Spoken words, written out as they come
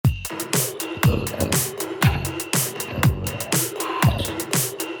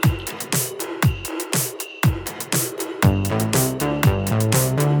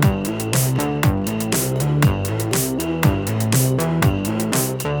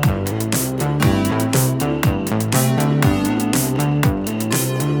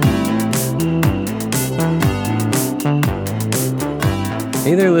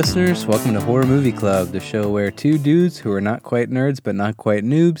Hey there, listeners. Welcome to Horror Movie Club, the show where two dudes who are not quite nerds but not quite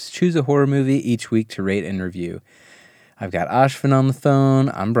noobs choose a horror movie each week to rate and review. I've got Ashvin on the phone,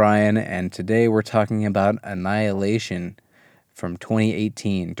 I'm Brian, and today we're talking about Annihilation from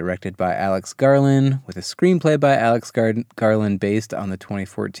 2018, directed by Alex Garland, with a screenplay by Alex Garland based on the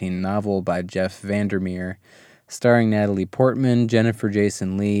 2014 novel by Jeff Vandermeer, starring Natalie Portman, Jennifer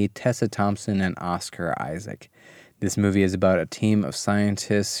Jason Leigh, Tessa Thompson, and Oscar Isaac. This movie is about a team of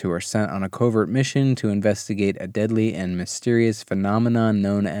scientists who are sent on a covert mission to investigate a deadly and mysterious phenomenon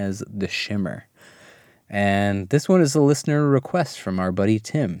known as the Shimmer. And this one is a listener request from our buddy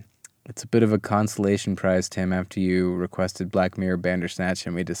Tim. It's a bit of a consolation prize, Tim, after you requested Black Mirror Bandersnatch,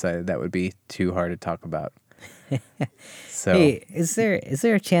 and we decided that would be too hard to talk about. So, hey, is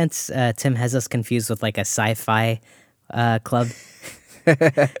there a chance Tim has us confused with like a sci-fi club?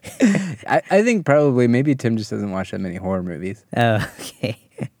 I think probably maybe Tim just doesn't watch that many horror movies. Oh, okay.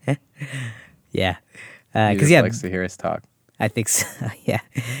 Yeah. He just likes to hear us talk. I think so. Yeah.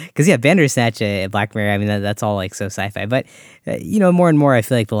 Because Bandersnatch and Black Mirror. I mean, that's all like so sci-fi. But more and more, I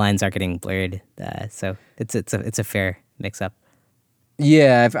feel like the lines are getting blurred. So it's a fair mix-up.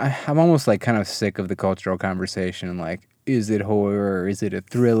 Yeah, I'm almost like kind of sick of the cultural conversation. Like, is it horror? Or is it a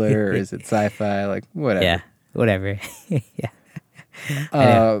thriller? Or is it sci-fi? Like, whatever. Yeah, whatever. Yeah.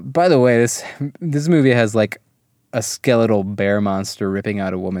 By the way, this movie has like a skeletal bear monster ripping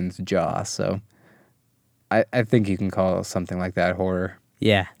out a woman's jaw, so I think you can call something like that horror.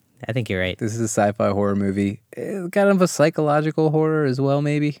 Yeah, I think you're right. This is a sci-fi horror movie. It's kind of a psychological horror as well,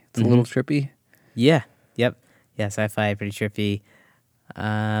 maybe. It's a little trippy. Yeah, yep. Yeah, sci-fi, pretty trippy.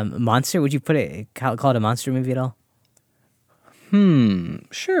 Monster, would you call it a monster movie at all?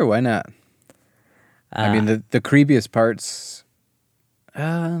 Sure, why not? I mean, the creepiest parts...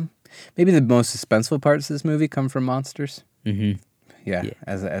 maybe the most suspenseful parts of this movie come from monsters. Mm-hmm. Yeah,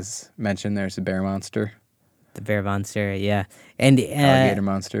 as mentioned, there's a bear monster. The bear monster, yeah. And alligator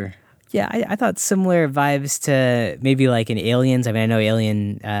monster. Yeah, I thought similar vibes to maybe like in Aliens. I mean, I know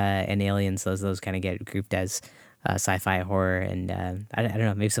Alien and Aliens, those kind of get grouped as sci-fi horror, and I don't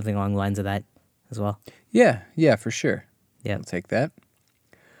know, maybe something along the lines of that as well. Yeah, for sure. Yeah, I'll take that.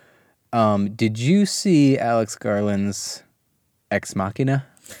 Did you see Alex Garland's Ex Machina?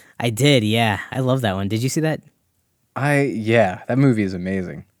 I did, yeah. I love that one. Did you see that? That movie is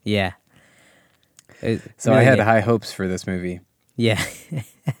amazing. Yeah. So I had high hopes for this movie. Yeah.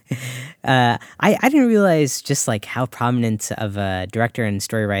 I didn't realize just like how prominent of a director and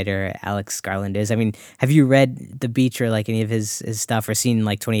story writer Alex Garland is. I mean, have you read The Beach or like any of his stuff or seen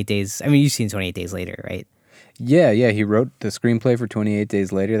like 28 Days? I mean, you've seen 28 Days Later, right? Yeah. He wrote the screenplay for 28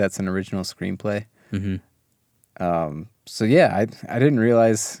 Days Later. That's an original screenplay. Mm-hmm. So yeah, I didn't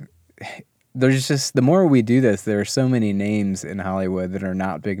realize there's just, the more we do this, there are so many names in Hollywood that are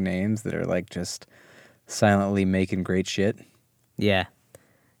not big names that are like just silently making great shit. Yeah.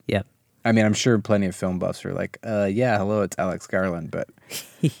 Yep. I mean, I'm sure plenty of film buffs are like, hello, it's Alex Garland, but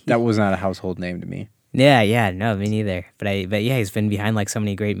that was not a household name to me. Yeah, no, me neither. But yeah, he's been behind like so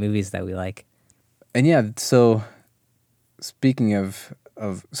many great movies that we like. And yeah, so speaking of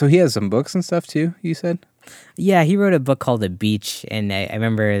so he has some books and stuff too, you said? Yeah, he wrote a book called The Beach, and I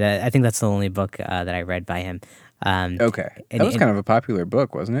remember that. I think that's the only book that I read by him. Okay. That was kind of a popular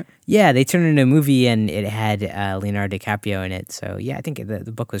book, wasn't it? Yeah, they turned it into a movie, and it had Leonardo DiCaprio in it. So yeah, I think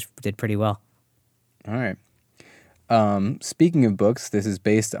the book did pretty well. All right. Speaking of books, this is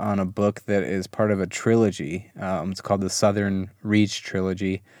based on a book that is part of a trilogy. It's called the Southern Reach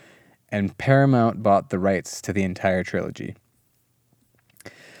Trilogy, and Paramount bought the rights to the entire trilogy.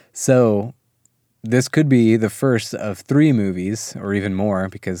 So this could be the first of 3 movies, or even more,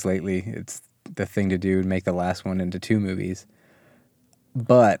 because lately it's the thing to do, make the last one into 2 movies.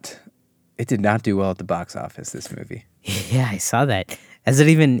 But it did not do well at the box office, this movie. Yeah, I saw that.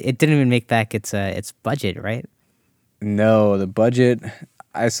 It didn't even make back its budget, right? No, the budget,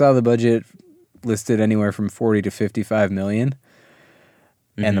 I saw the budget listed anywhere from 40 to 55 million,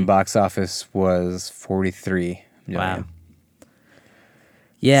 and the box office was 43 million. Wow.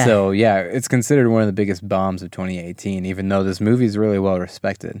 Yeah. So, yeah, it's considered one of the biggest bombs of 2018, even though this movie is really well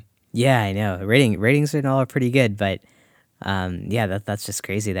respected. Yeah, I know. Ratings and all are pretty good, but that's just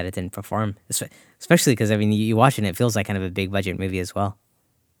crazy that it didn't perform. Especially because, I mean, you watch it and it feels like kind of a big budget movie as well.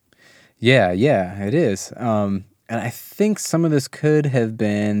 Yeah, it is. And I think some of this could have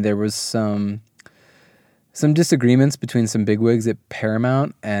been, there was some disagreements between some bigwigs at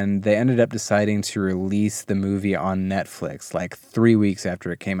Paramount, and they ended up deciding to release the movie on Netflix like 3 weeks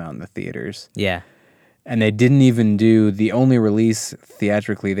after it came out in the theaters. Yeah. And they didn't even the only release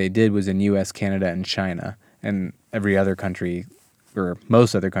theatrically they did was in US, Canada, and China. And every other country or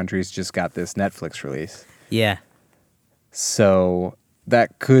most other countries just got this Netflix release. Yeah. So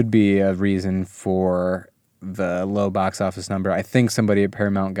that could be a reason for the low box office number. I think somebody at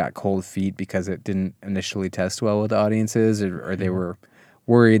Paramount got cold feet because it didn't initially test well with audiences, or they were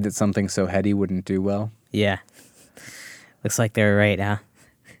worried that something so heady wouldn't do well. Yeah. Looks like they're right, huh?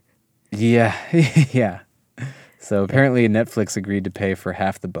 Yeah, yeah. So apparently Netflix agreed to pay for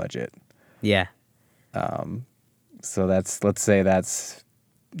half the budget. Yeah. So let's say it's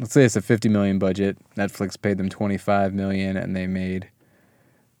a $50 million budget. Netflix paid them $25 million, and they made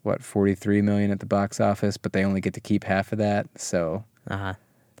 $43 million at the box office, but they only get to keep half of that. So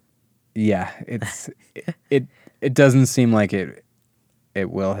yeah, it doesn't seem like it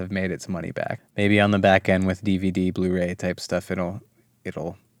will have made its money back. Maybe on the back end with DVD, Blu-ray type stuff, it'll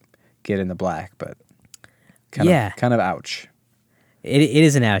get in the black, but kind of ouch. It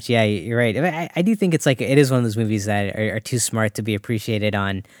is an ouch. Yeah, you're right. I do think it's like it is one of those movies that are too smart to be appreciated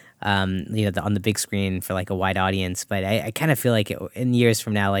on, on the big screen for like a wide audience. But I kind of feel like in years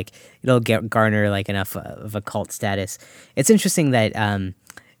from now, like it'll garner like enough of a cult status. It's interesting that.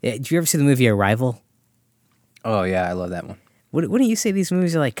 Did you ever see the movie Arrival? Oh yeah, I love that one. Wouldn't you say these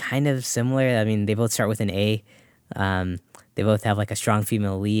movies are like kind of similar? I mean, they both start with an A. They both have like a strong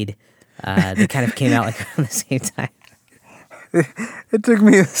female lead. They kind of came out like around the same time. It took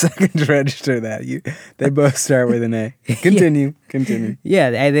me a second to register that. They both start with an A. Continue.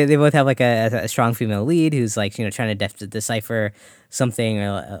 Yeah, they both have like a strong female lead who's like trying to decipher something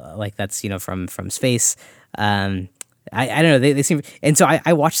or like that's from space. I don't know. They seem, and so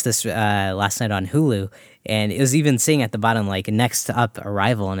I watched this last night on Hulu, and it was even saying at the bottom like next up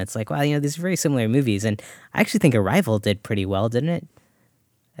Arrival, and it's like wow, these are very similar movies, and I actually think Arrival did pretty well, didn't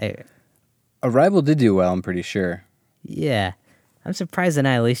it? Arrival did do well, I'm pretty sure. Yeah. I'm surprised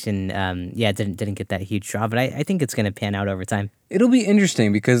Annihilation, didn't get that huge draw, but I think it's going to pan out over time. It'll be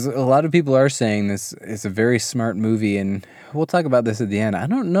interesting because a lot of people are saying this is a very smart movie, and we'll talk about this at the end. I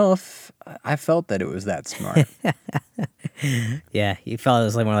don't know if I felt that it was that smart. Yeah, you felt it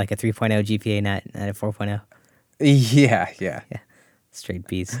was like more like a 3.0 GPA, not a 4.0. Yeah. Straight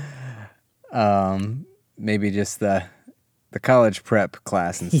B's. Maybe just the college prep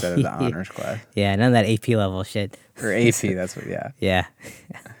class instead of the honors class. Yeah, none of that AP level shit. Or AP, that's what, yeah. Yeah.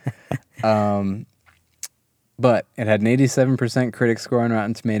 But it had an 87% critic score on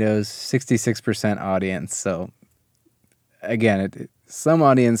Rotten Tomatoes, 66% audience. So, again, some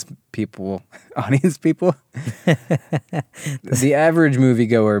audience people, the average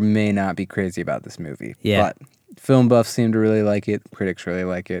moviegoer may not be crazy about this movie. Yeah. But film buffs seem to really like it. Critics really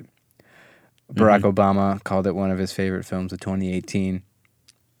like it. Barack Obama called it one of his favorite films of 2018.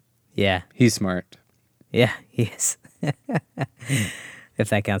 Yeah. He's smart. Yeah, he is. If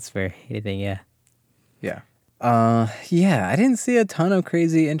that counts for anything, yeah. Yeah. I didn't see a ton of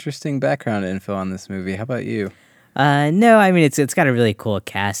crazy, interesting background info on this movie. How about you? No, I mean it's got a really cool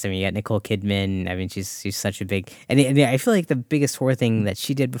cast. I mean, you got Nicole Kidman. I mean, she's such a big, and I feel like the biggest horror thing that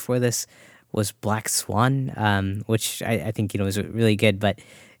she did before this was Black Swan, which I think was really good. But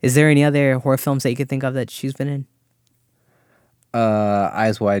is there any other horror films that you could think of that she's been in?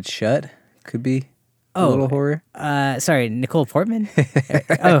 Eyes Wide Shut could be a little horror. Sorry, Nicole Portman.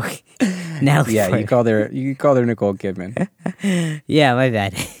 Oh, Natalie. Yeah, Portman. you called her Nicole Kidman. Yeah, my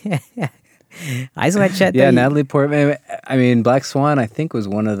bad. Eyes Wide Shut. Yeah, Natalie Portman. I mean, Black Swan, I think, was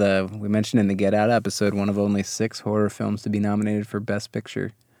one of we mentioned in the Get Out episode, one of only 6 horror films to be nominated for Best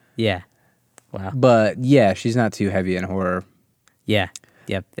Picture. Yeah. Wow. But yeah, she's not too heavy in horror. Yeah.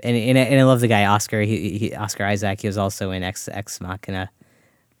 Yep. And I love the guy Oscar. Oscar Isaac. He was also in Ex Machina.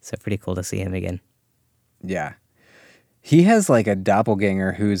 So pretty cool to see him again. Yeah. He has like a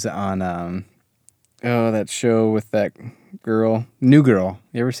doppelganger who's on that show with that girl, New Girl.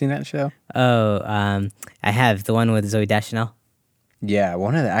 You ever seen that show? Oh, I have the one with Zooey Deschanel. Yeah,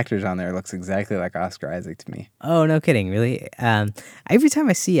 one of the actors on there looks exactly like Oscar Isaac to me. Oh, no kidding, really? Every time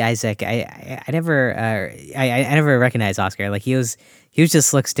I see Isaac, I never recognize Oscar. Like he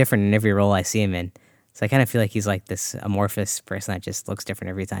just looks different in every role I see him in. So I kind of feel like he's like this amorphous person that just looks different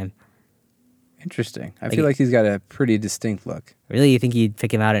every time. Interesting. I feel like he's got a pretty distinct look. Really, you think you'd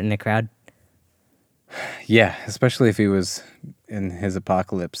pick him out in a crowd? Yeah, especially if he was in his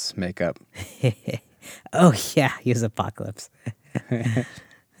Apocalypse makeup. Oh yeah, he was Apocalypse.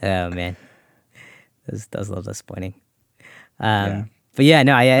 Oh man, that was a little disappointing. But yeah,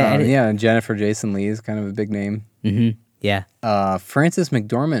 no, yeah, Jennifer Jason Leigh is kind of a big name. Mm-hmm. Yeah. Frances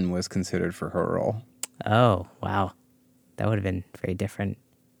McDormand was considered for her role. Oh wow, that would have been very different.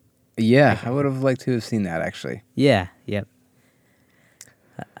 Yeah, I would have liked to have seen that actually. Yeah. Yep.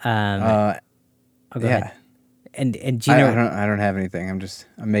 Go ahead. And I Gina. don't have anything.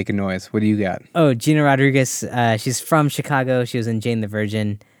 I'm making noise. What do you got? Oh, Gina Rodriguez. She's from Chicago. She was in Jane the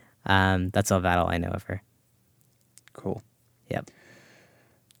Virgin. That's about all I know of her. Cool. Yep.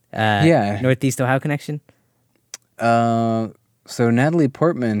 Yeah. Northeast Ohio connection. So Natalie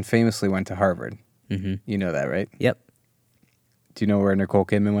Portman famously went to Harvard. Mm-hmm. You know that, right? Yep. Do you know where Nicole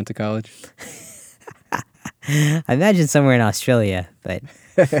Kidman went to college? I imagine somewhere in Australia, but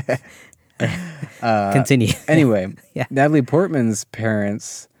continue. Anyway, Yeah. Natalie Portman's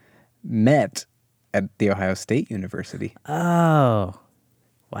parents met at The Ohio State University. Oh,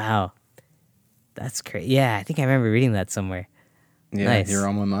 wow. That's great. Yeah, I think I remember reading that somewhere. Yeah, Nice. your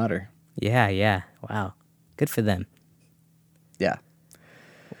alma mater. Yeah. Wow. Good for them. Yeah.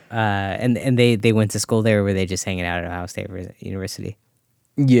 And they went to school there, or were they just hanging out at Ohio State University?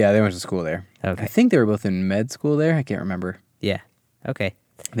 Yeah, they went to school there. Okay. I think they were both in med school there. I can't remember. Yeah. Okay.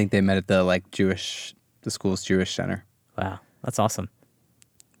 I think they met at the the school's Jewish center. Wow. That's awesome.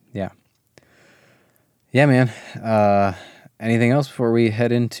 Yeah. Yeah, man. Anything else before we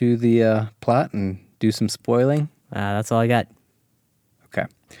head into the plot and do some spoiling? That's all I got. Okay.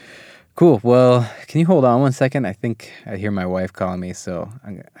 Cool. Well, can you hold on one second? I think I hear my wife calling me, so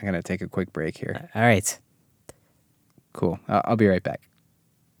I'm going to take a quick break here. All right. Cool. I'll be right back.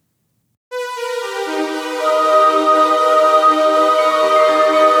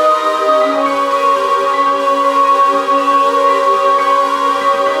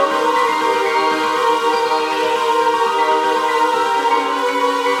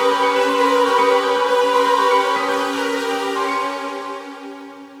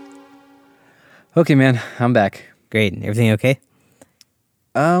 Okay, man, I'm back. Great. Everything okay?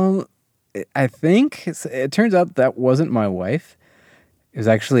 I think it turns out that wasn't my wife. It was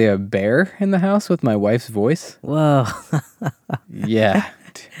actually a bear in the house with my wife's voice. Whoa. Yeah.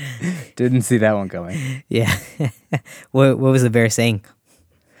 Didn't see that one coming. Yeah. What was the bear saying?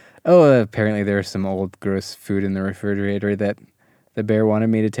 Oh, apparently there was some old gross food in the refrigerator that the bear wanted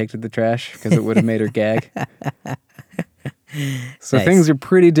me to take to the trash because it would have made her gag. So Nice. Things are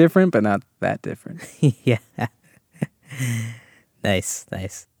pretty different, but not that different. Yeah. Nice.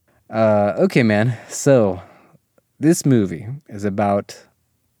 Okay, man. So this movie is about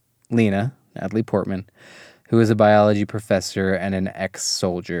Lena, Natalie Portman, who is a biology professor and an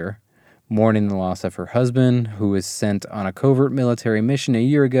ex-soldier, mourning the loss of her husband, who was sent on a covert military mission a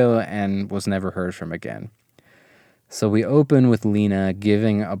year ago and was never heard from again. So we open with Lena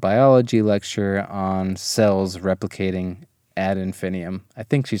giving a biology lecture on cells replicating ad infinitum. I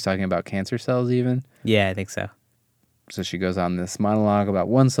think she's talking about cancer cells even. Yeah, I think so. So she goes on this monologue about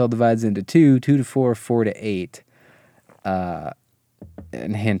one cell divides into two, 2 to 4, 4 to 8. And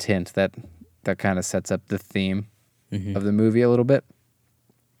hint, that kind of sets up the theme of the movie a little bit.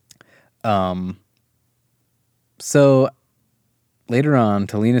 So later on,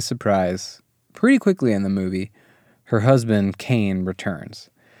 to Lena's surprise, pretty quickly in the movie, her husband, Kane, returns.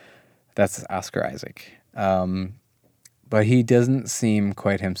 That's Oscar Isaac. But he doesn't seem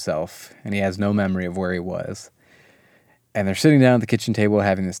quite himself, and he has no memory of where he was. And they're sitting down at the kitchen table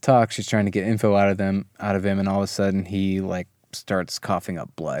having this talk. She's trying to get info out of him, and all of a sudden he starts coughing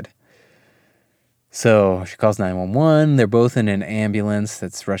up blood. So she calls 911. They're both in an ambulance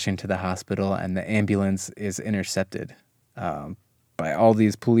that's rushing to the hospital, and the ambulance is intercepted by all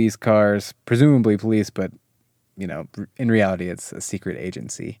these police cars, presumably police, but in reality it's a secret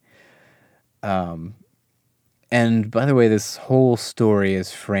agency. And by the way, this whole story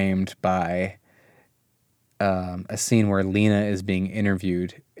is framed by a scene where Lena is being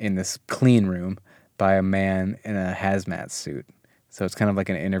interviewed in this clean room by a man in a hazmat suit. So it's kind of like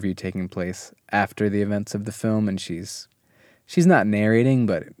an interview taking place after the events of the film, and she's not narrating,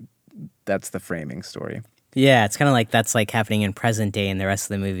 but that's the framing story. Yeah, it's kind of like that's like happening in present day, and the rest of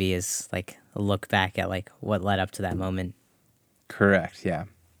the movie is like a look back at like what led up to that moment. Correct, yeah.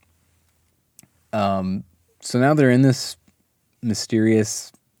 So now they're in this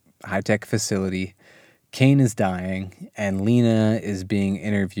mysterious high-tech facility. Kane is dying, and Lena is being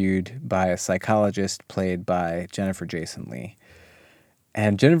interviewed by a psychologist played by Jennifer Jason Leigh.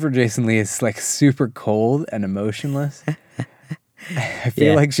 And Jennifer Jason Leigh is super cold and emotionless. I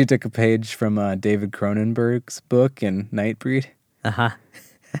feel like she took a page from David Cronenberg's book in Nightbreed.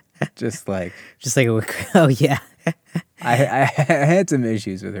 Just like Oh yeah. I had some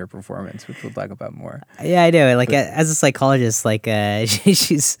issues with her performance, which we'll talk about more. Yeah, I know. As a psychologist,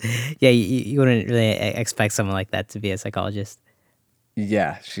 she's you wouldn't really expect someone like that to be a psychologist.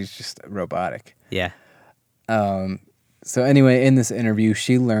 Yeah, she's just robotic. Yeah. So anyway, in this interview,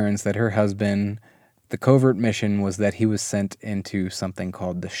 she learns that her husband, the covert mission was that he was sent into something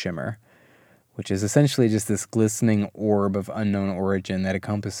called the Shimmer, which is essentially just this glistening orb of unknown origin that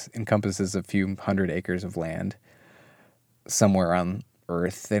encompasses a few hundred acres of land somewhere on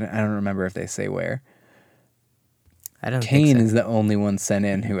Earth. I don't remember if they say where. I don't think Kane so. is the only one sent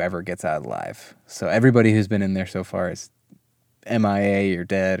in who ever gets out alive. So everybody who's been in there so far is MIA or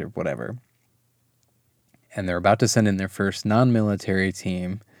dead or whatever. And they're about to send in their first non-military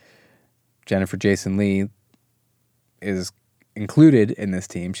team. Jennifer Jason Leigh is included in this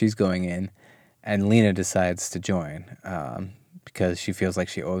team. She's going in. And Lena decides to join because she feels like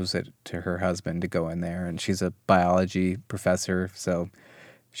she owes it to her husband to go in there. And she's a biology professor, so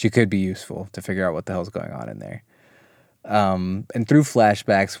she could be useful to figure out what the hell's going on in there. And through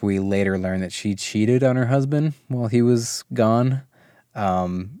flashbacks, we later learn that she cheated on her husband while he was gone.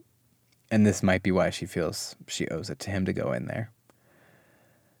 And this might be why she feels she owes it to him to go in there.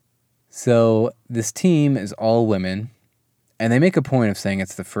 So this team is all women, and they make a point of saying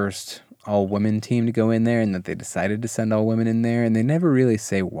it's the first all-women team to go in there and that they decided to send all women in there, and they never really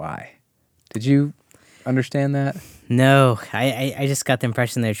say why. Did you understand that? No, I just got the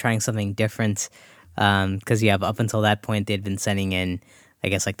impression they're trying something different. Because up until that point, they'd been sending in, I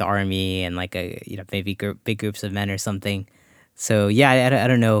guess, like the army and like maybe big groups of men or something. So yeah, I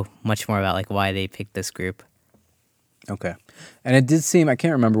don't know much more about like why they picked this group. Okay. And it did seem, I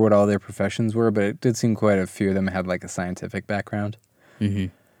can't remember what all their professions were, but it did seem quite a few of them had like a scientific background. Mm-hmm.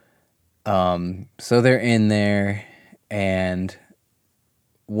 So they're in there, and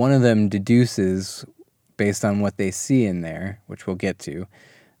one of them deduces, based on what they see in there, which we'll get to,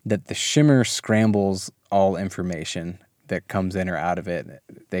 that the shimmer scrambles all information that comes in or out of it.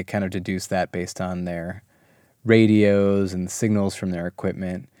 They kind of deduce that based on their radios and the signals from their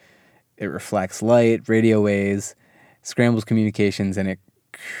equipment. It reflects light, radio waves, scrambles communications, and it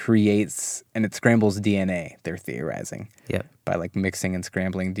scrambles DNA, they're theorizing. Yep. By like mixing and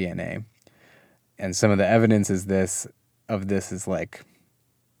scrambling DNA. And some of the evidence is this is like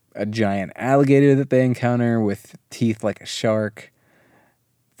a giant alligator that they encounter with teeth like a shark.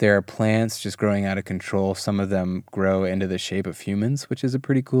 There are plants just growing out of control. Some of them grow into the shape of humans, which is a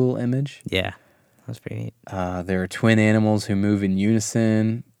pretty cool image. Yeah, that's pretty neat. There are twin animals who move in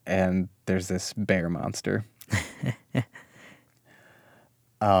unison, and there's this bear monster.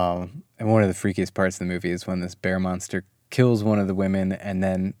 And one of the freakiest parts of the movie is when this bear monster kills one of the women, and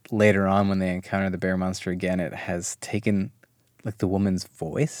then later on when they encounter the bear monster again, it has taken like the woman's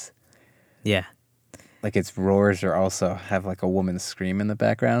voice. Yeah. Like its roars are also have like a woman's scream in the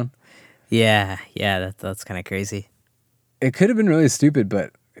background. Yeah, that's kind of crazy. It could have been really stupid,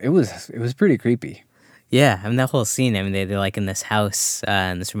 but it was pretty creepy. Yeah, I mean, that whole scene, I mean, they're like in this house,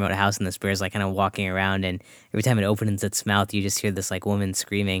 in this remote house, and this bear's like kind of walking around, and every time it opens its mouth, you just hear this like woman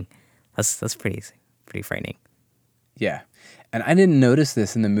screaming. That's pretty frightening. Yeah. And I didn't notice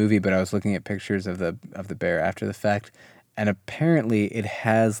this in the movie, but I was looking at pictures of the bear after the fact, and apparently it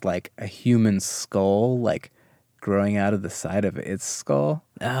has like a human skull like growing out of the side of its skull.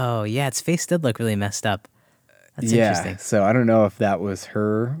 Oh, yeah, its face did look really messed up. That's interesting. So I don't know if that was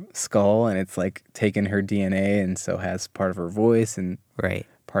her skull and it's like taken her DNA and so has part of her voice and Right.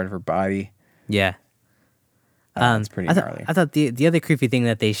 part of her body. Yeah. It's pretty gnarly. I thought the other creepy thing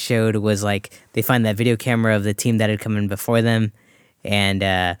that they showed was like they find that video camera of the team that had come in before them, and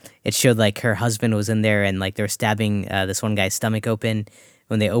it showed like her husband was in there and like they were stabbing this one guy's stomach open.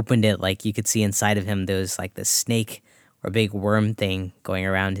 When they opened it, like you could see inside of him there was like this snake or big worm thing going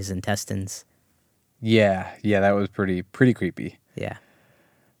around his intestines. Yeah, that was pretty creepy. Yeah.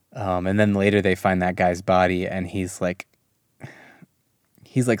 And then later they find that guy's body and he's like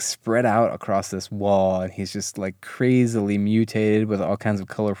spread out across this wall and he's just like crazily mutated with all kinds of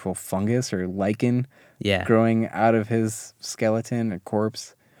colorful fungus or lichen growing out of his skeleton or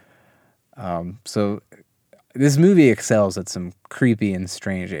corpse. So this movie excels at some creepy and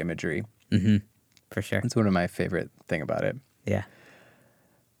strange imagery. Mm-hmm. For sure. That's one of my favorite thing about it. Yeah.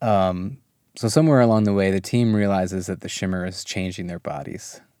 So somewhere along the way, the team realizes that the shimmer is changing their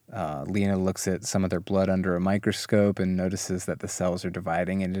bodies. Lena looks at some of their blood under a microscope and notices that the cells are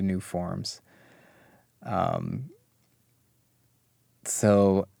dividing into new forms.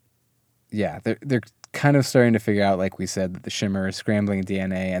 So, yeah, they're kind of starting to figure out, like we said, that the shimmer is scrambling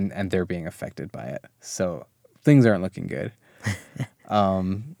DNA and they're being affected by it. So things aren't looking good.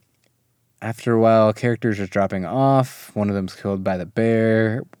 After a while, characters are dropping off. One of them's killed by the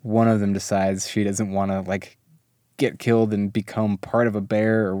bear. One of them decides she doesn't want to, like, get killed and become part of a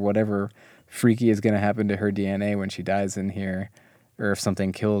bear or whatever freaky is going to happen to her DNA when she dies in here, or if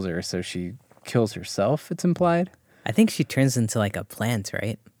something kills her. So she kills herself, it's implied. I think she turns into like a plant,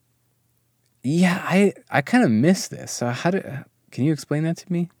 right? Yeah, I kind of missed this. So Can you explain that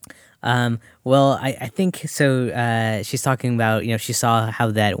to me? Well, I think so. She's talking about, she saw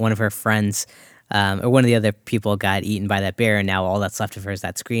how that one of her friends, or one of the other people got eaten by that bear, and now all that's left of her is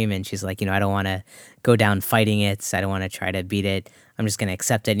that scream. And she's like, I don't want to go down fighting it. I don't want to try to beat it. I'm just going to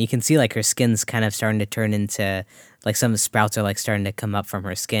accept it. And you can see like her skin's kind of starting to turn into like some sprouts are like starting to come up from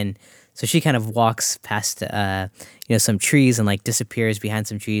her skin. So she kind of walks past, some trees and like disappears behind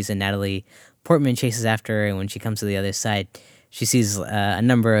some trees. And Natalie Portman chases after her. And when she comes to the other side, she sees a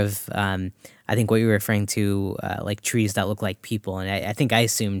number of, I think what you were referring to, like trees that look like people. And I think I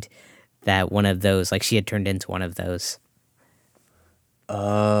assumed that one of those, like she had turned into one of those.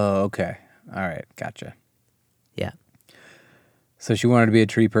 Oh, okay. All right. Gotcha. Yeah. So she wanted to be a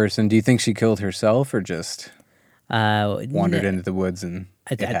tree person. Do you think she killed herself or just wandered into the woods and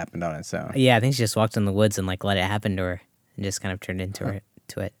it happened on its own? Yeah, I think she just walked in the woods and like let it happen to her and just kind of turned into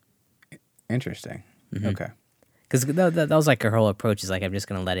it. Interesting. Mm-hmm. Okay. Because that was like her whole approach is like, I'm just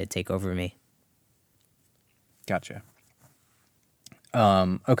going to let it take over me. Gotcha.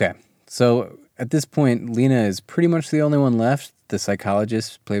 Okay. So at this point, Lena is pretty much the only one left. The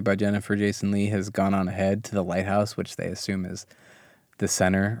psychologist, played by Jennifer Jason Leigh, has gone on ahead to the lighthouse, which they assume is the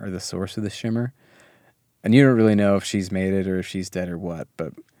center or the source of the shimmer. And you don't really know if she's made it or if she's dead or what,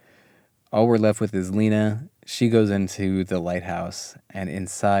 but all we're left with is Lena. She goes into the lighthouse, and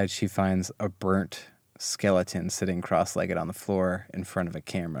inside she finds a burnt skeleton sitting cross-legged on the floor in front of a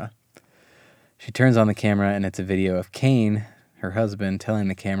camera. She turns on the camera, and it's a video of Kane, her husband, telling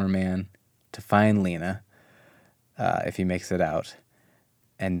the cameraman to find Lena if he makes it out,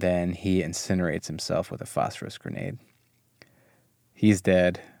 and then he incinerates himself with a phosphorus grenade. He's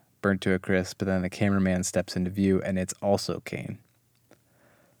dead, burnt to a crisp, but then the cameraman steps into view, and it's also Kane.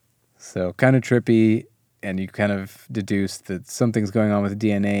 So kind of trippy, and you kind of deduce that something's going on with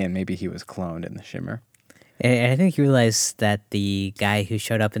DNA, and maybe he was cloned in the shimmer. And I think you realize that the guy who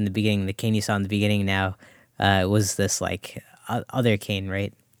showed up in the beginning, the Kane you saw in the beginning now, was this like other Kane,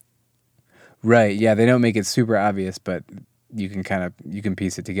 right? Right, yeah, they don't make it super obvious, but you can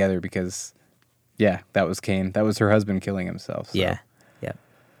piece it together because, yeah, that was Kane. That was her husband killing himself. So. Yeah, yep.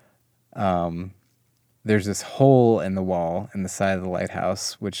 There's this hole in the wall in the side of the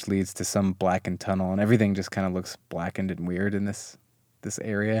lighthouse, which leads to some blackened tunnel, and everything just kind of looks blackened and weird in this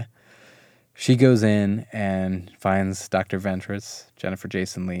area. She goes in and finds Dr. Ventress, Jennifer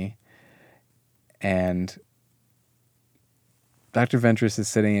Jason Leigh, and Dr. Ventress is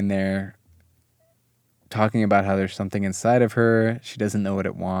sitting in there talking about how there's something inside of her. She doesn't know what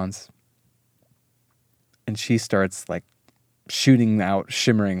it wants. And she starts like shooting out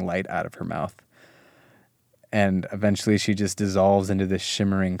shimmering light out of her mouth. And eventually she just dissolves into this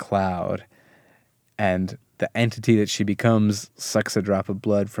shimmering cloud. And the entity that she becomes sucks a drop of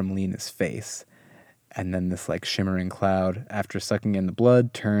blood from Lena's face. And then this like shimmering cloud, after sucking in the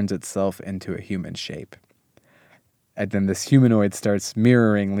blood, turns itself into a human shape. And then this humanoid starts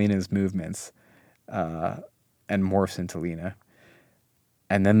mirroring Lena's movements and morphs into Lena.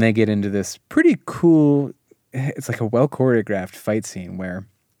 And then they get into this pretty cool, it's like a well choreographed fight scene where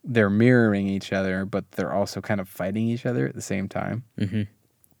they're mirroring each other, but they're also kind of fighting each other at the same time. Mm-hmm.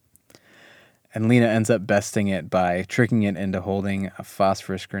 And Lena ends up besting it by tricking it into holding a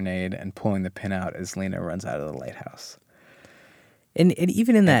phosphorus grenade and pulling the pin out as Lena runs out of the lighthouse. And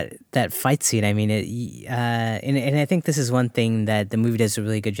even in that fight scene, I mean, and I think this is one thing that the movie does a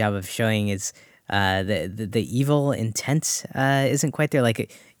really good job of showing is the evil intent isn't quite there.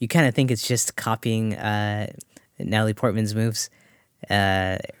 Like you kind of think it's just copying Natalie Portman's moves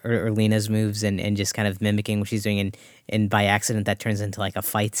or Lena's moves and just kind of mimicking what she's doing, and by accident that turns into like a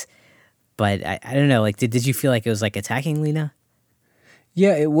fight. But I don't know, like did you feel like it was like attacking Lena?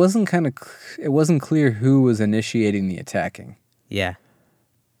 Yeah, it wasn't clear who was initiating the attacking. Yeah.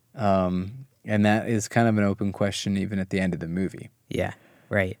 And that is kind of an open question even at the end of the movie. Yeah.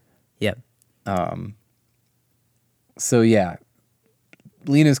 Right. Yep. So yeah,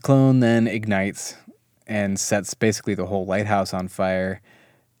 Lena's clone then ignites and sets basically the whole lighthouse on fire,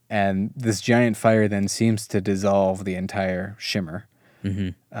 and this giant fire then seems to dissolve the entire shimmer.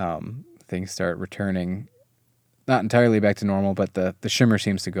 Mm-hmm. Things start returning, not entirely back to normal, but the shimmer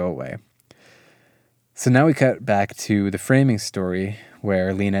seems to go away. So now we cut back to the framing story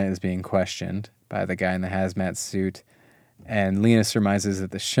where Lena is being questioned by the guy in the hazmat suit, and Lena surmises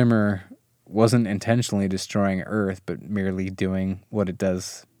that the shimmer wasn't intentionally destroying Earth, but merely doing what it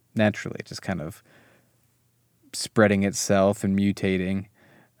does naturally, just kind of spreading itself and mutating.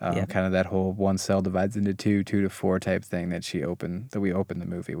 Kind of that whole one cell divides into two to four type thing that we opened the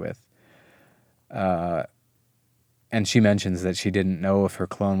movie with. And she mentions that she didn't know if her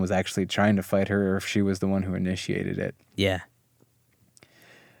clone was actually trying to fight her or if she was the one who initiated it. Yeah.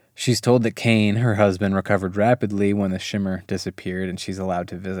 she's told that Kane, her husband, recovered rapidly when the shimmer disappeared, and she's allowed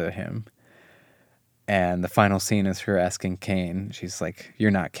to visit him. And the final scene is her asking Kane, she's like,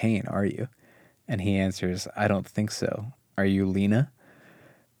 "You're not Kane, are you?" And he answers, "I don't think so. Are you Lena?"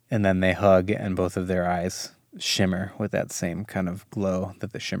 And then they hug, and both of their eyes shimmer with that same kind of glow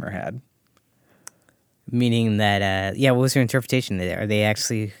that the shimmer had. Meaning that, what was your interpretation? Are they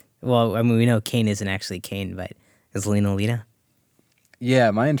actually? Well, I mean, we know Kane isn't actually Kane, but is Lena Lena?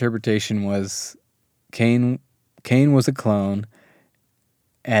 Yeah, my interpretation was Kane was a clone,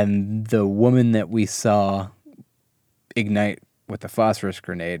 and the woman that we saw ignite with the phosphorus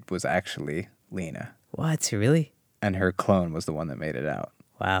grenade was actually Lena. What? Really? And her clone was the one that made it out.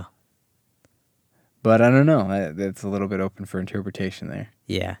 Wow. But I don't know. It's a little bit open for interpretation there.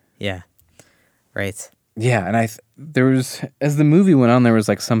 Yeah. Right. Yeah, and there was, as the movie went on, there was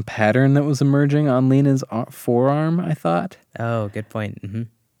like some pattern that was emerging on Lena's forearm, I thought. Oh, good point. Mm-hmm.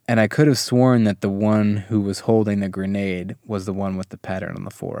 And I could have sworn that the one who was holding the grenade was the one with the pattern on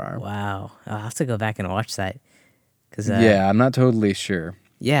the forearm. Wow. I'll have to go back and watch that. Yeah, I'm not totally sure.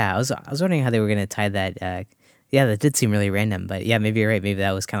 Yeah, I was wondering how they were going to tie that. That did seem really random, but yeah, maybe you're right. Maybe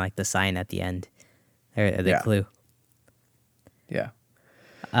that was kind of like the sign at the end, or the clue. Yeah.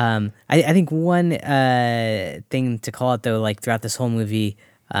 I think one thing to call out though, like throughout this whole movie,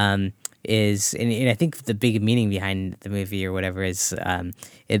 is and I think the big meaning behind the movie or whatever is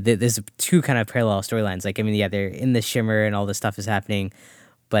there's two kind of parallel storylines. Like, I mean, yeah, they're in the shimmer and all this stuff is happening,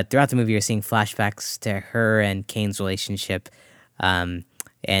 but throughout the movie you're seeing flashbacks to her and Kane's relationship, the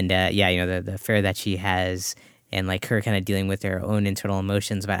affair that she has, and like her kind of dealing with her own internal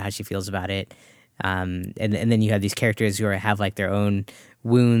emotions about how she feels about it. And then you have these characters who have like their own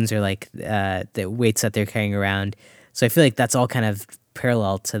wounds or like the weights that they're carrying around. So I feel like that's all kind of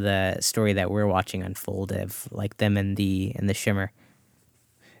parallel to the story that we're watching unfold of like them and the shimmer.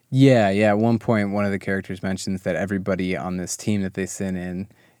 Yeah. At one point, one of the characters mentions that everybody on this team that they sent in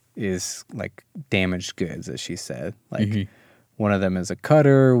is like damaged goods, as she said. Like one of them is a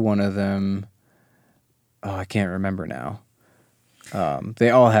cutter. One of them, I can't remember now.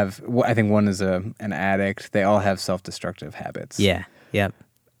 They all have. I think one is an addict. They all have self-destructive habits. Yeah. Yep.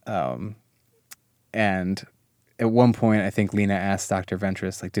 And at one point, I think Lena asked Dr.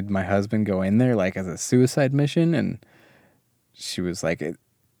 Ventress, like, "Did my husband go in there like as a suicide mission?" And she was like,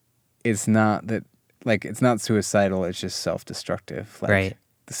 "It's not that. Like, it's not suicidal. It's just self-destructive. Like, right.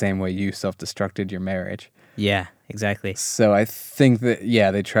 The same way you self-destructed your marriage." Yeah. Exactly. So I think that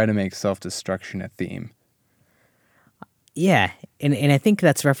they try to make self-destruction a theme. Yeah, and I think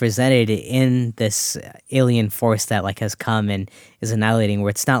that's represented in this alien force that like has come and is annihilating, where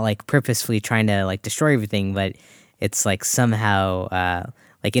it's not like purposefully trying to like destroy everything, but it's like somehow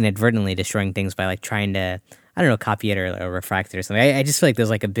like inadvertently destroying things by like trying to, I don't know, copy it or refract it or something. I just feel like there's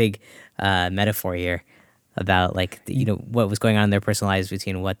like a big metaphor here about like what was going on in their personal lives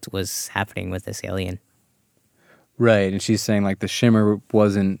between what was happening with this alien. Right, and she's saying like the shimmer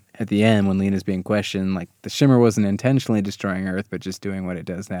wasn't, at the end when Lena's being questioned, like the shimmer wasn't intentionally destroying Earth, but just doing what it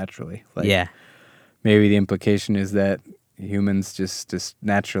does naturally. Like, yeah. Maybe the implication is that humans just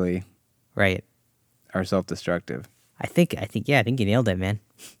naturally right are self-destructive. I think you nailed it, man.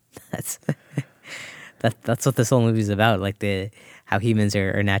 That's what this whole movie's about, like how humans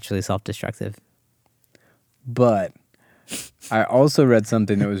are naturally self-destructive. But I also read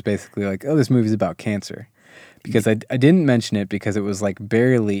something that was basically like, oh, this movie's about cancer. Because I didn't mention it because it was like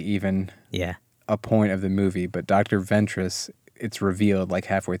barely even a point of the movie, but Dr. Ventress, it's revealed like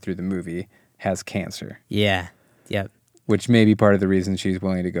halfway through the movie, has cancer. Yeah, yep. Which may be part of the reason she's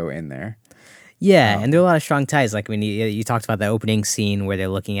willing to go in there. Yeah, and there are a lot of strong ties. Like when you talked about the opening scene where they're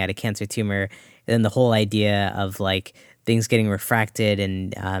looking at a cancer tumor, and then the whole idea of like things getting refracted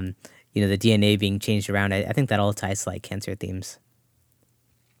and the DNA being changed around. I think that all ties to like cancer themes.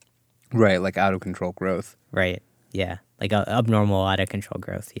 Right, like out of control growth. Right, yeah. Like abnormal out of control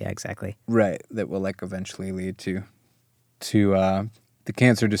growth. Yeah, exactly. Right, that will like eventually lead to the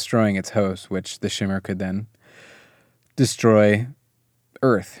cancer destroying its host, which the shimmer could then destroy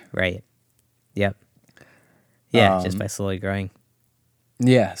Earth. Right. Yep. Yeah, just by slowly growing.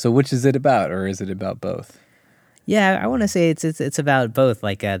 Yeah, so which is it about, or is it about both? Yeah, I want to say it's about both.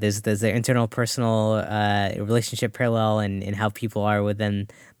 Like there's the internal personal relationship parallel and how people are within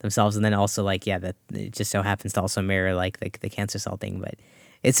themselves, and then also like that it just so happens to also mirror like the cancer cell thing. But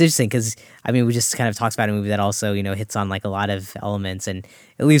it's interesting because I mean we just kind of talked about a movie that also hits on like a lot of elements and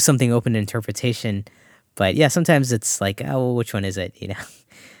it leaves something open to interpretation. But yeah, sometimes it's like, oh, well, which one is it?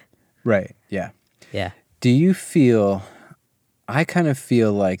 Right. Yeah. Yeah. Do you feel? I kind of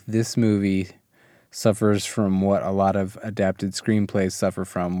feel like this movie suffers from what a lot of adapted screenplays suffer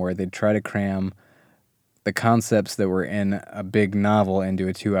from, where they try to cram the concepts that were in a big novel into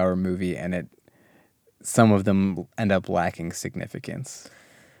a 2-hour movie, and some of them end up lacking significance.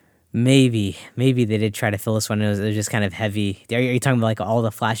 Maybe they did try to fill this one. It was just kind of heavy. Are you talking about like all the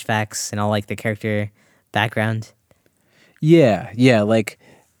flashbacks and all like the character background? Yeah, like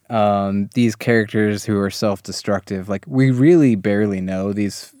these characters who are self-destructive. Like, we really barely know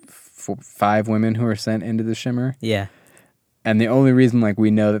these 5 women who are sent into the Shimmer. Yeah. And the only reason like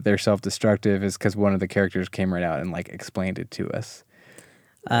we know that they're self-destructive is because one of the characters came right out and like explained it to us.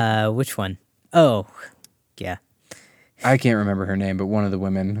 Which one? Oh, yeah. I can't remember her name, but one of the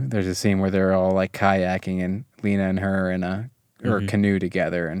women, there's a scene where they're all like kayaking and Lena and her in a canoe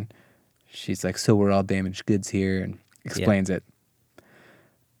together, and she's like, "So we're all damaged goods here," and explains it.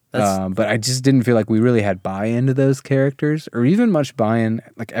 But I just didn't feel like we really had buy-in to those characters, or even much buy-in.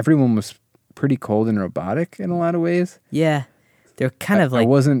 Like, everyone was pretty cold and robotic in a lot of ways. Yeah. They're kind of like... I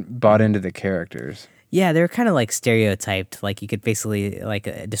wasn't bought into the characters. Yeah, they're kind of like stereotyped. Like, you could basically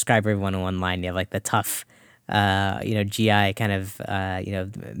like describe everyone in one line. You have like the tough, GI kind of,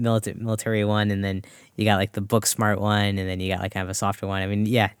 military one, and then you got like the book smart one, and then you got like kind of a softer one. I mean,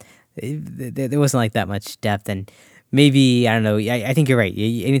 yeah, there wasn't like that much depth, and maybe, I don't know. I think you're right.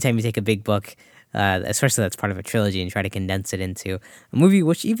 Anytime you take a big book, especially that's part of a trilogy, and try to condense it into a movie,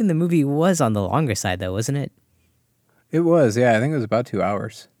 which even the movie was on the longer side, though, wasn't it? It was, yeah. I think it was about 2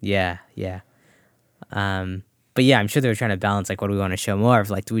 hours. Yeah. But yeah, I'm sure they were trying to balance, like, what do we want to show more of?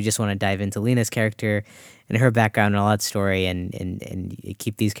 Like, do we just want to dive into Lena's character and her background and all that story, and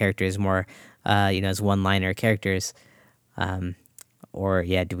keep these characters more, as one-liner characters? Or,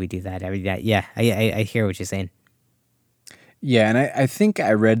 yeah, do we do that? I mean, I hear what you're saying. Yeah, and I think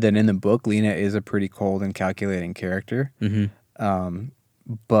I read that in the book, Lena is a pretty cold and calculating character. Mm-hmm.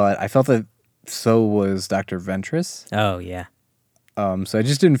 But I felt that so was Dr. Ventress. Oh, yeah. So I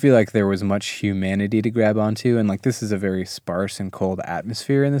just didn't feel like there was much humanity to grab onto. And like, this is a very sparse and cold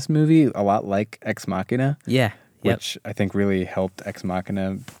atmosphere in this movie, a lot like Ex Machina. Yeah. Which I think really helped Ex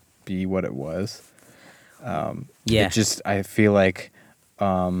Machina be what it was. I feel like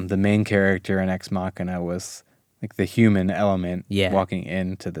the main character in Ex Machina was like the human element walking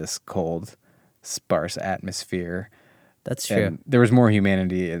into this cold, sparse atmosphere. That's true. And there was more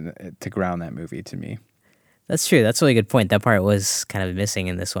humanity to ground that movie to me. That's true. That's a really good point. That part was kind of missing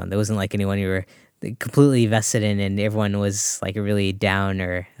in this one. There wasn't like anyone you were completely vested in, and everyone was like really down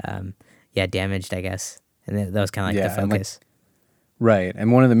or damaged, I guess. And that was kind of like the focus. Right.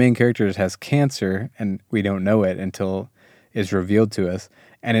 And one of the main characters has cancer, and we don't know it until it's revealed to us.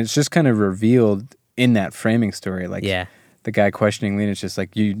 And it's just kind of revealed in that framing story. Like, the guy questioning Lena's just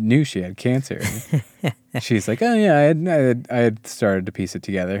like, "You knew she had cancer." She's like, "Oh yeah, I had started to piece it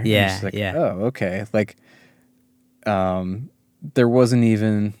together." Yeah, and she's like, "Oh, okay." Like, there wasn't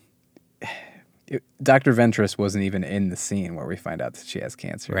even Dr. Ventress wasn't even in the scene where we find out that she has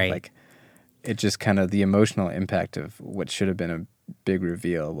cancer. Right. Like, it just kind of, the emotional impact of what should have been a big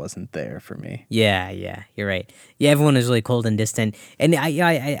reveal wasn't there for me. Yeah, you're right. Yeah, everyone was really cold and distant, and I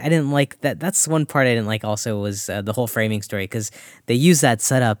didn't like that. That's one part I didn't like. Also, was the whole framing story, because they use that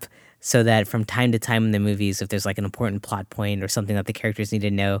setup so that from time to time in the movies, if there's like an important plot point or something that the characters need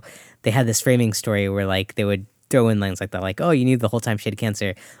to know, they had this framing story where like they would throw in lines like that, like, "Oh, you knew the whole time she had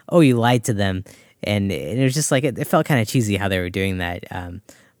cancer. Oh, you lied to them," and it was just like it felt kind of cheesy how they were doing that.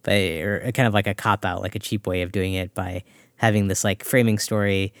 But kind of like a cop out, like a cheap way of doing it by having this like framing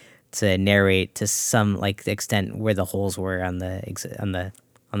story to narrate to some like the extent where the holes were on the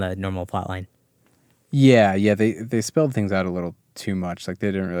normal plot line. Yeah, they spelled things out a little too much. Like,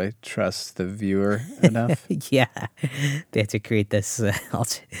 they didn't really trust the viewer enough. Yeah, they had to create this,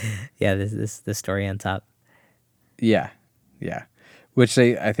 this story on top. Yeah, which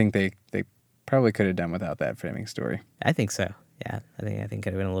I think they probably could have done without that framing story. I think so. Yeah, I think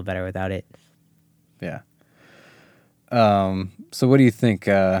could have been a little better without it. Yeah. So what do you think?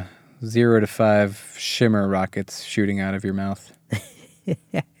 0 to 5 shimmer rockets shooting out of your mouth.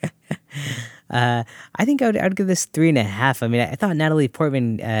 I think I would give this 3.5. I mean, I thought Natalie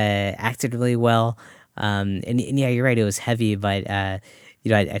Portman acted really well. And yeah, you're right. It was heavy, but I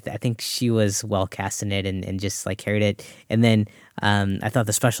think she was well cast in it and just like carried it. And then I thought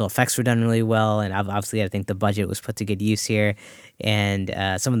the special effects were done really well, and obviously I think the budget was put to good use here. And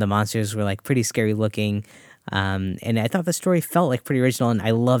some of the monsters were like pretty scary looking. And I thought the story felt like pretty original, and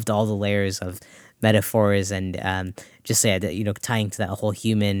I loved all the layers of metaphors and just tying to that whole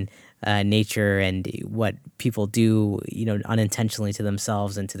human nature and what people do, unintentionally to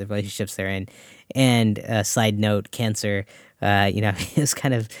themselves and to the relationships they're in. And side note, cancer, it was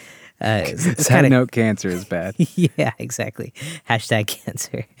kind of It's Side kind of note: cancer is bad. yeah, exactly. Hashtag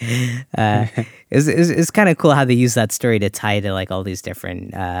cancer. It's kind of cool how they use that story to tie to like all these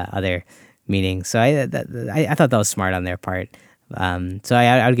different other meanings. So I thought that was smart on their part. So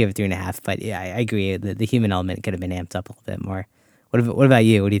I would give it 3.5. But yeah, I agree. The human element could have been amped up a little bit more. What about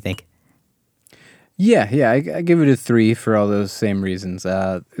you? What do you think? Yeah, I give it a 3 for all those same reasons.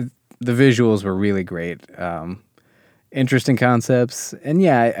 The visuals were really great. Interesting concepts, and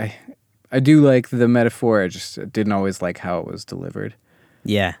yeah, I do like the metaphor. I just didn't always like how it was delivered.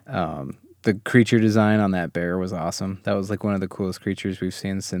 Yeah. The creature design on that bear was awesome. That was like one of the coolest creatures we've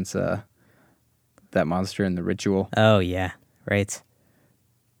seen since that monster in The Ritual. Oh yeah. Right.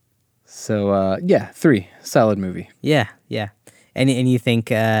 So yeah, 3, solid movie. Yeah. Yeah. And you think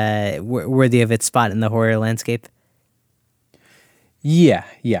worthy of its spot in the horror landscape? Yeah,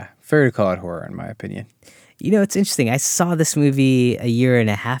 fair to call it horror in my opinion. You know, it's interesting. I saw this movie a year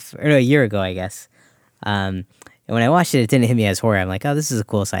ago, I guess. And when I watched it, it didn't hit me as horror. I'm like, oh, this is a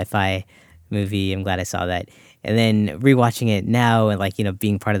cool sci-fi movie. I'm glad I saw that. And then rewatching it now and like,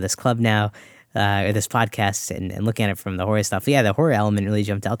 being part of this club now, or this podcast and looking at it from the horror stuff. Yeah, the horror element really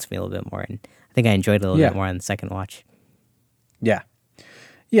jumped out to me a little bit more. And I think I enjoyed it a little bit more on the second watch. Yeah.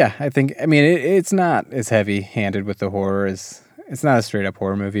 Yeah, I mean, it's not as heavy-handed with the horror as... It's not a straight-up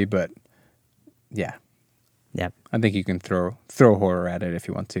horror movie, but yeah. Yep. I think you can throw horror at it if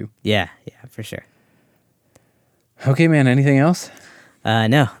you want to. Yeah, for sure. Okay, man, anything else?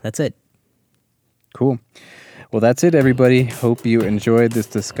 No, that's it. Cool. Well, that's it, everybody. Hope you enjoyed this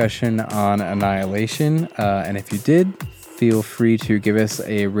discussion on Annihilation. And if you did, feel free to give us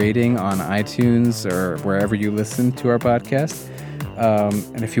a rating on iTunes or wherever you listen to our podcast.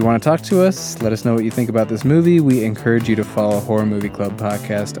 And if you want to talk to us, let us know what you think about this movie. We encourage you to follow Horror Movie Club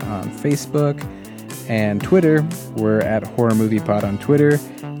Podcast on Facebook and Twitter. We're at Horror Movie Pod on Twitter.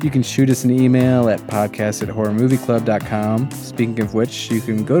 You can shoot us an email at podcast@horrormovieclub.com. Speaking of which, you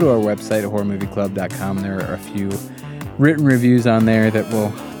can go to our website at horrormovieclub.com. There are a few written reviews on there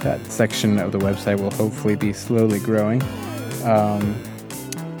that section of the website will hopefully be slowly growing.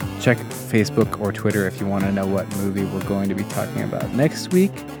 Check Facebook or Twitter if you want to know what movie we're going to be talking about next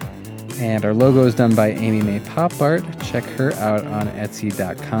week. And our logo is done by Amy Mae Pop Art. Check her out on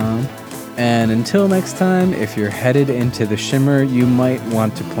Etsy.com. And until next time, if you're headed into the Shimmer, you might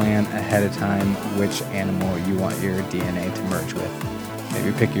want to plan ahead of time which animal you want your DNA to merge with.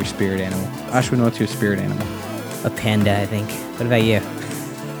 Maybe pick your spirit animal. Ashwin, what's your spirit animal? A panda, I think. What about you?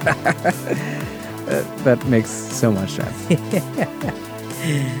 That makes so much sense.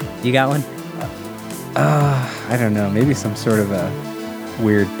 You got one? I don't know. Maybe some sort of a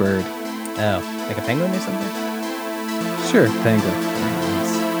weird bird. Oh, like a penguin or something? Sure, penguin.